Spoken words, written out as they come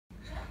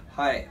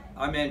Hi,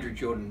 I'm Andrew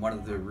Jordan, one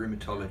of the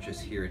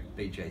rheumatologists here at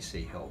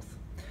BJC Health.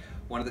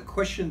 One of the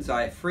questions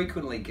I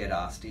frequently get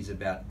asked is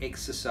about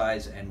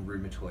exercise and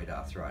rheumatoid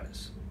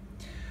arthritis.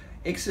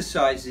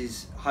 Exercise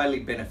is highly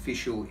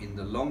beneficial in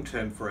the long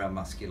term for our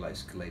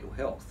musculoskeletal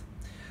health.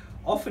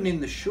 Often in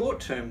the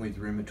short term with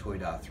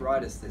rheumatoid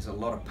arthritis, there's a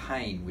lot of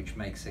pain which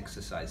makes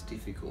exercise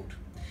difficult.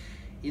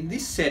 In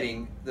this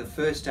setting, the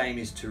first aim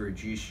is to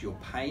reduce your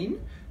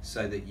pain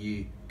so that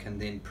you can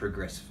then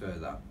progress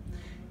further.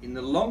 In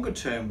the longer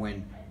term,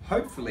 when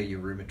hopefully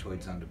your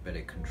rheumatoid's under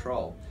better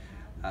control,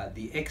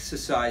 the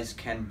exercise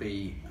can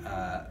be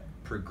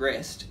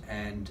progressed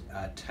and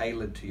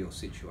tailored to your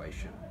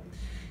situation.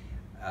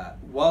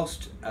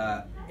 Whilst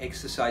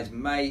exercise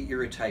may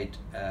irritate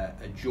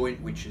a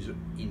joint which is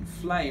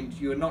inflamed,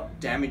 you are not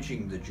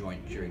damaging the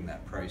joint during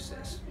that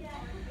process.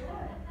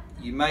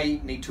 You may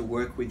need to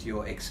work with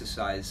your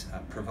exercise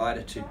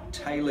provider to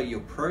tailor your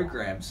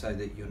program so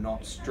that you're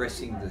not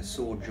stressing the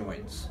sore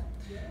joints.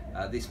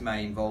 This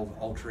may involve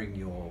altering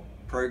your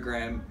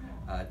program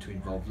to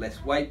involve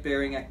less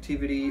weight-bearing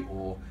activity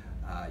or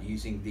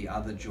using the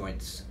other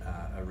joints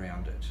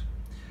around it.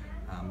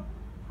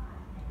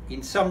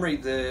 In summary,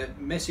 the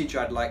message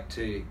I'd like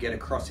to get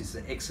across is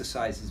that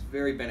exercise is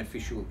very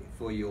beneficial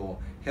for your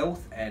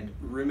health, and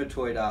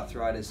rheumatoid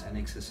arthritis and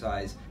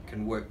exercise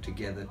can work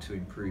together to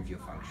improve your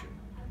function.